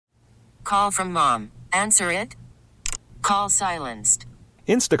Call from mom. Answer it. Call silenced.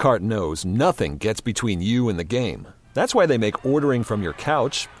 Instacart knows nothing gets between you and the game. That's why they make ordering from your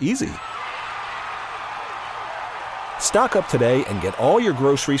couch easy. Stock up today and get all your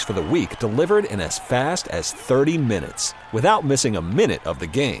groceries for the week delivered in as fast as 30 minutes without missing a minute of the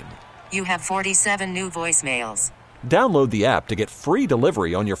game. You have 47 new voicemails. Download the app to get free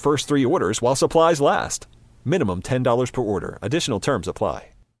delivery on your first 3 orders while supplies last. Minimum $10 per order. Additional terms apply.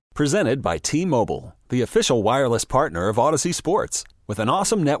 Presented by T-Mobile, the official wireless partner of Odyssey Sports. With an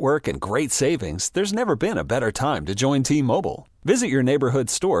awesome network and great savings, there's never been a better time to join T-Mobile. Visit your neighborhood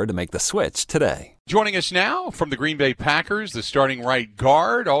store to make the switch today. Joining us now from the Green Bay Packers, the starting right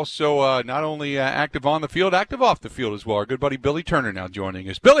guard, also not only active on the field, active off the field as well. Our good buddy Billy Turner now joining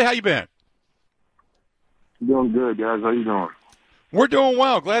us. Billy, how you been? Doing good, guys. How you doing? We're doing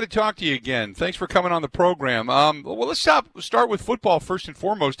well. Glad to talk to you again. Thanks for coming on the program. Well, let's start with football first and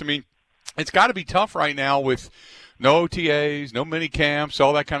foremost. I mean, it's got to be tough right now with no OTAs, no mini camps,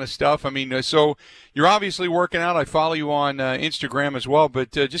 all that kind of stuff. I mean, so you're obviously working out. I follow you on Instagram as well,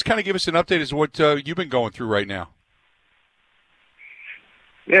 but just kind of give us an update as to what you've been going through right now.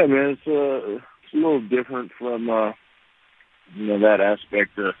 Yeah, man, it's a little different from that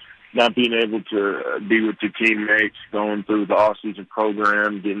aspect of not being able to be with your teammates, going through the off-season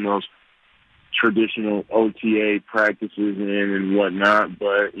program, getting those traditional OTA practices in and whatnot.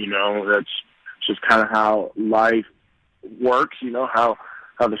 But, that's just kind of how life works, how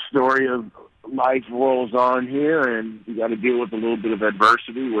the story of life rolls on here, and you got to deal with a little bit of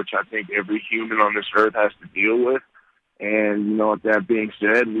adversity, which I think every human on this earth has to deal with. And, with that being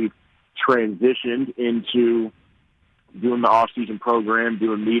said, we've transitioned into doing the off-season program,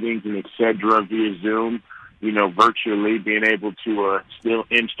 doing meetings and et cetera via Zoom, virtually, being able to still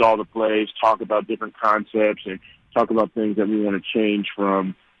install the plays, talk about different concepts, and talk about things that we want to change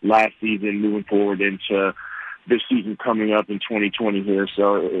from last season moving forward into this season coming up in 2020 here.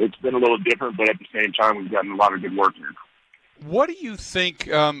 So it's been a little different, but at the same time, we've gotten a lot of good work in. What do you think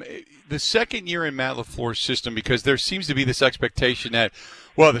the second year in Matt LaFleur's system, because there seems to be this expectation that,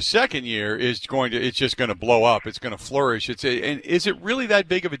 well, the second year it's just going to blow up, it's going to flourish. And is it really that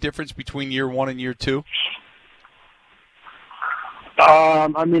big of a difference between year one and year two? I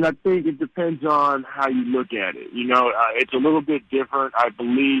think it depends on how you look at it. It's a little bit different, I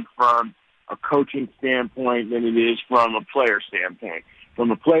believe, from a coaching standpoint than it is from a player standpoint. From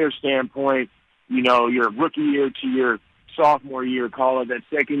a player standpoint, your rookie year to your sophomore year, call it that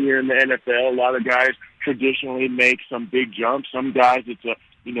second year in the NFL, a lot of guys traditionally make some big jumps. Some guys, it's a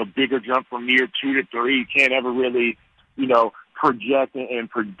bigger jump from year 2 to 3. You can't ever really, project and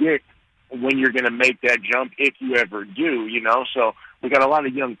predict when you're going to make that jump if you ever do, So we got a lot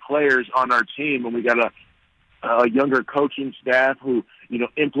of young players on our team, and we got a younger coaching staff who,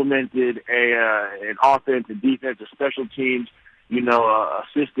 implemented an offense and defense and special teams, a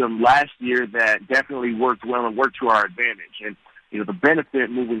system last year that definitely worked well and worked to our advantage. And, the benefit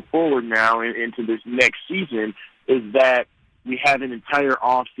moving forward now into this next season is that we have an entire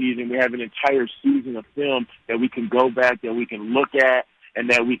off season, we have an entire season of film that we can go back, that we can look at, and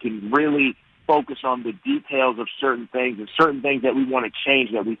that we can really focus on the details of certain things and certain things that we want to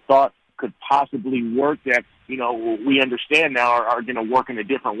change that we thought could possibly work that, we understand now are going to work in a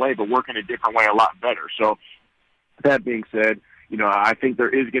different way, but work in a different way a lot better. So that being said, I think there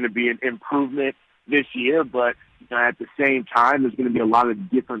is going to be an improvement this year, but at the same time, there's going to be a lot of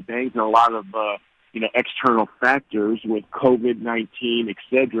different things and a lot of, external factors with COVID-19, et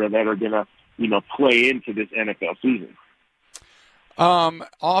cetera, that are going to, play into this NFL season.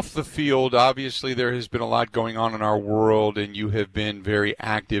 Off the field, obviously there has been a lot going on in our world, and you have been very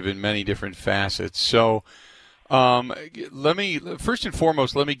active in many different facets. So first and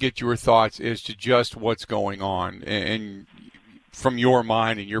foremost, let me get your thoughts as to just what's going on and from your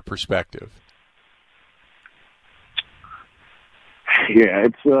mind and your perspective. Yeah,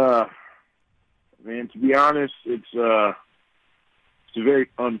 it's man, to be honest, it's a very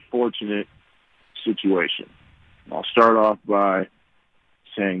unfortunate situation. I'll start off by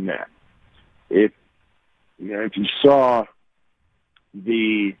saying that if you saw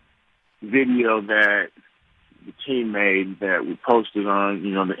the video that the team made that we posted on,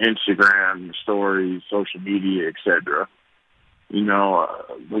 the Instagram, the stories, social media, etc.,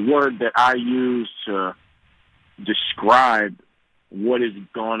 the word that I use to describe what has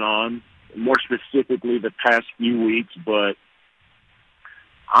gone on, more specifically the past few weeks, but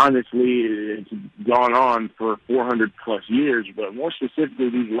honestly, it's gone on for 400-plus years, but more specifically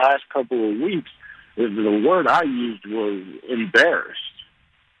these last couple of weeks, the word I used was embarrassed.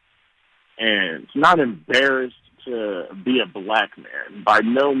 And it's not embarrassed to be a black man. By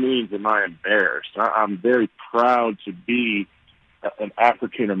no means am I embarrassed. I'm very proud to be an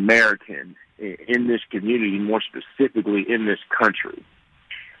African American in this community, more specifically in this country.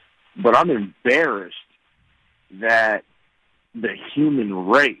 But I'm embarrassed that the human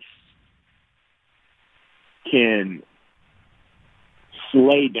race can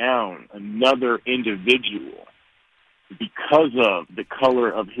slay down another individual because of the color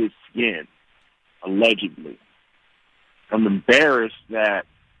of his skin, allegedly. I'm embarrassed that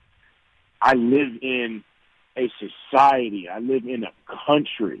I live in a society, I live in a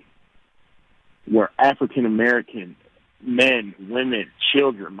country where African American men, women,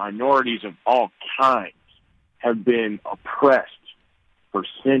 children, minorities of all kinds have been oppressed for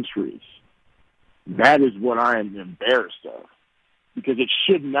centuries. That is what I am embarrassed of, because it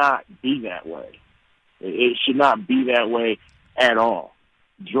should not be that way. It should not be that way at all.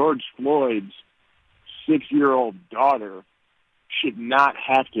 George Floyd's 6-year-old daughter should not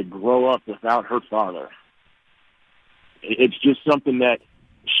have to grow up without her father. It's just something that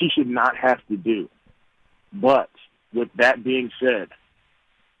she should not have to do. But with that being said,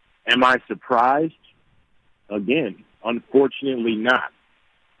 am I surprised? Again, unfortunately not.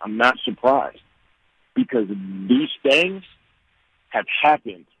 I'm not surprised, because these things have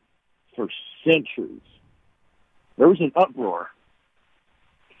happened for centuries. There was an uproar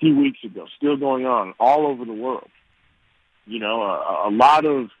a few weeks ago, still going on all over the world. You know, a lot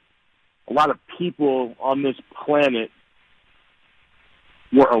of people on this planet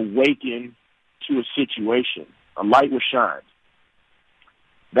were awakened to a situation. A light was shined.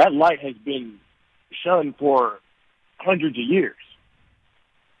 That light has been shunned for hundreds of years.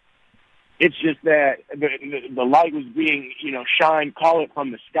 It's just that the light was being, shined, call it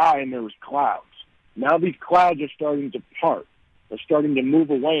from the sky, and there was clouds. Now these clouds are starting to part. They're starting to move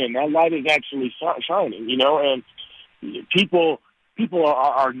away, and that light is actually shining, and people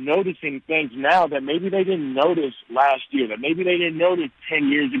are noticing things now that maybe they didn't notice last year, that maybe they didn't notice 10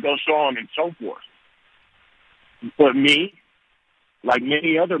 years ago, so on and so forth. But me, like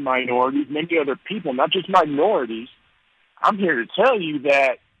many other minorities, many other people, not just minorities, I'm here to tell you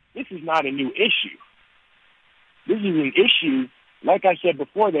that this is not a new issue. This is an issue, like I said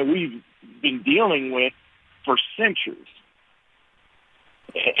before, that we've been dealing with for centuries.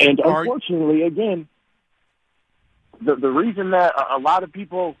 And unfortunately, again, the reason that a lot of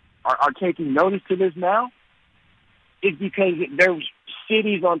people are taking notice to this now is because there's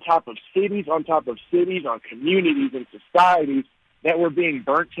cities on top of cities on top of cities, on communities and societies that were being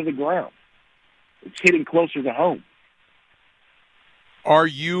burnt to the ground. It's hitting closer to home. Are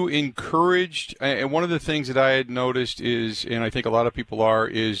you encouraged? And one of the things that I had noticed is, and I think a lot of people are,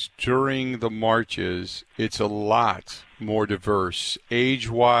 is during the marches, it's a lot more diverse,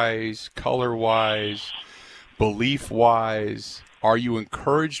 age-wise, color-wise, belief-wise. Are you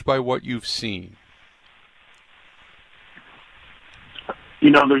encouraged by what you've seen?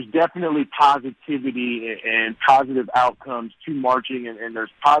 There's definitely positivity and positive outcomes to marching, and there's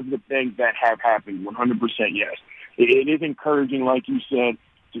positive things that have happened, 100% yes. It is encouraging, like you said,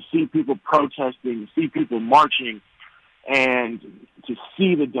 to see people protesting, to see people marching, and to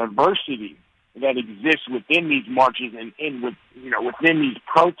see the diversity that exists within these marches and within these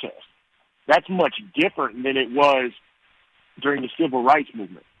protests. That's much different than it was during the civil rights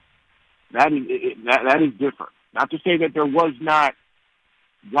movement. That is different. Not to say that there was not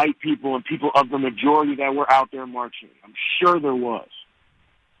white people and people of the majority that were out there marching. I'm sure there was.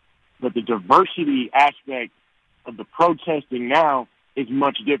 But the diversity aspect of the protesting now is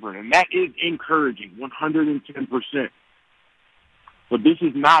much different, and that is encouraging, 110%. But this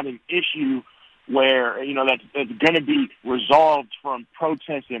is not an issue where, that's going to be resolved from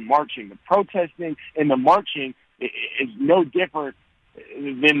protest and marching. The protesting and the marching is no different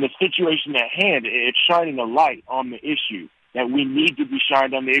than the situation at hand. It's shining a light on the issue that we need to be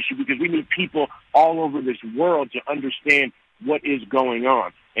shined on the issue, because we need people all over this world to understand what is going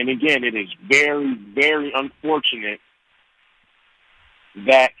on. And again, it is very, very unfortunate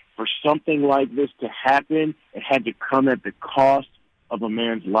that for something like this to happen, it had to come at the cost of a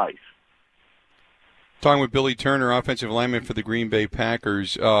man's life. Talking with Billy Turner, offensive lineman for the Green Bay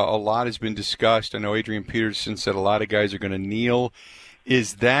Packers. A lot has been discussed. I know Adrian Peterson said a lot of guys are going to kneel.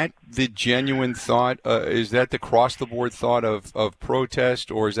 Is that the genuine thought? Is that the cross-the-board thought of protest,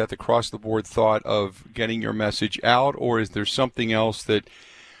 or is that the cross-the-board thought of getting your message out, or is there something else that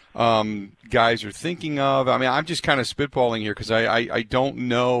guys are thinking of? I mean, I'm just kind of spitballing here because I don't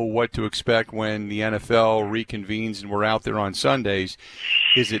know what to expect when the NFL reconvenes and we're out there on Sundays.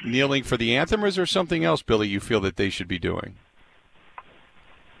 Is it kneeling for the anthem, or is there something else, Billy, you feel that they should be doing?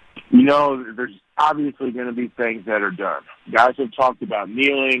 You know, there's obviously going to be things that are done. Guys have talked about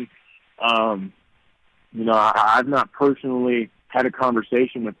kneeling. You know, I've not personally had a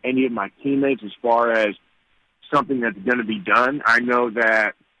conversation with any of my teammates as far as something that's going to be done. I know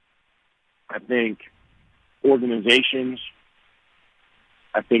that I think organizations,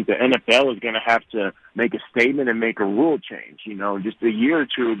 I think the NFL is going to have to make a statement and make a rule change. You know, just a year or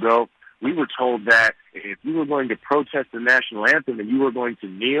two ago, we were told that if you were going to protest the national anthem and you were going to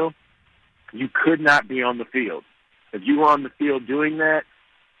kneel, you could not be on the field. If you were on the field doing that,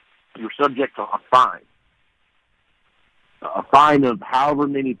 you were subject to a fine. A fine of however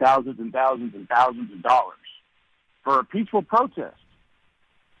many thousands and thousands and thousands of dollars for a peaceful protest.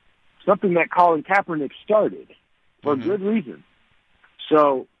 Something that Colin Kaepernick started for a good reason.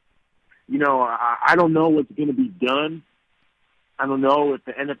 So, you know, I don't know what's going to be done. I don't know if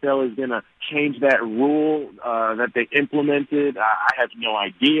the NFL is going to change that rule that they implemented. I have no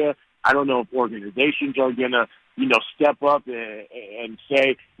idea. I don't know if organizations are going to, you know, step up and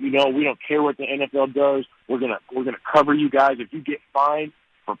say, you know, we don't care what the NFL does. We're gonna cover you guys. If you get fined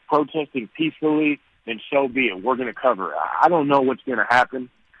for protesting peacefully, then so be it. We're going to cover it. I don't know what's going to happen,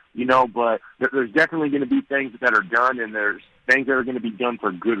 you know, but there's definitely going to be things that are done, and there's things that are going to be done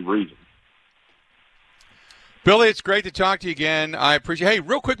for good reason. Billy, it's great to talk to you again. I appreciate. Hey,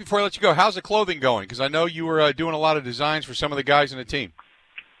 real quick before I let you go, how's the clothing going? Because I know you were doing a lot of designs for some of the guys in the team.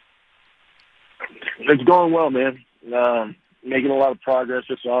 It's going well, man. Making a lot of progress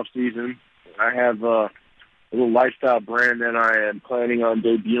this off season. I have a little lifestyle brand that I am planning on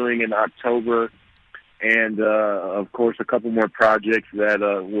debuting in October, and of course a couple more projects that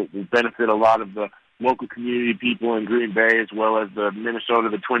will benefit a lot of the local community people in Green Bay, as well as the Minnesota,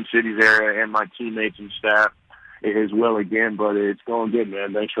 the Twin Cities area, and my teammates and staff as well again. But it's going good,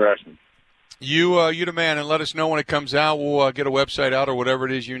 man. Thanks for asking. You the man, and let us know when it comes out. We'll get a website out or whatever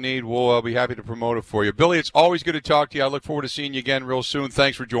it is you need. We'll be happy to promote it for you. Billy, it's always good to talk to you. I look forward to seeing you again real soon.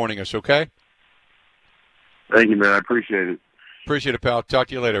 Thanks for joining us, okay? Thank you, man. I appreciate it. Appreciate it, pal. Talk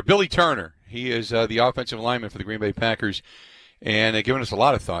to you later. Billy Turner, he is the offensive lineman for the Green Bay Packers, and giving us a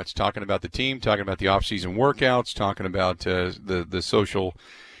lot of thoughts, talking about the team, talking about the off-season workouts, talking about the social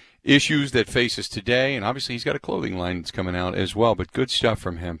issues that face us today, and obviously he's got a clothing line that's coming out as well, but good stuff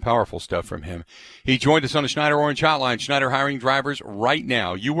from him, powerful stuff from him. He joined us on the Schneider Orange Hotline. Schneider hiring drivers right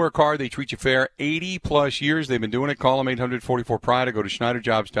now. You work hard, they treat you fair. 80-plus years they've been doing it. Call them 844-PRIDE or go to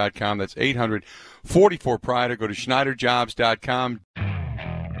SchneiderJobs.com. That's 844-PRIDE or go to SchneiderJobs.com.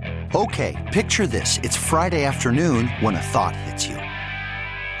 Okay, picture this. It's Friday afternoon when a thought hits you.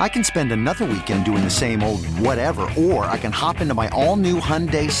 I can spend another weekend doing the same old whatever, or I can hop into my all-new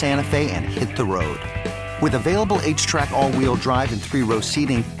Hyundai Santa Fe and hit the road. With available H-Track all-wheel drive and 3-row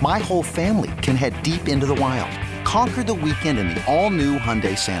seating, my whole family can head deep into the wild. Conquer the weekend in the all-new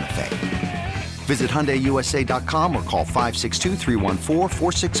Hyundai Santa Fe. Visit HyundaiUSA.com or call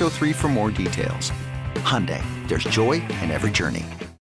 562-314-4603 for more details. Hyundai, there's joy in every journey.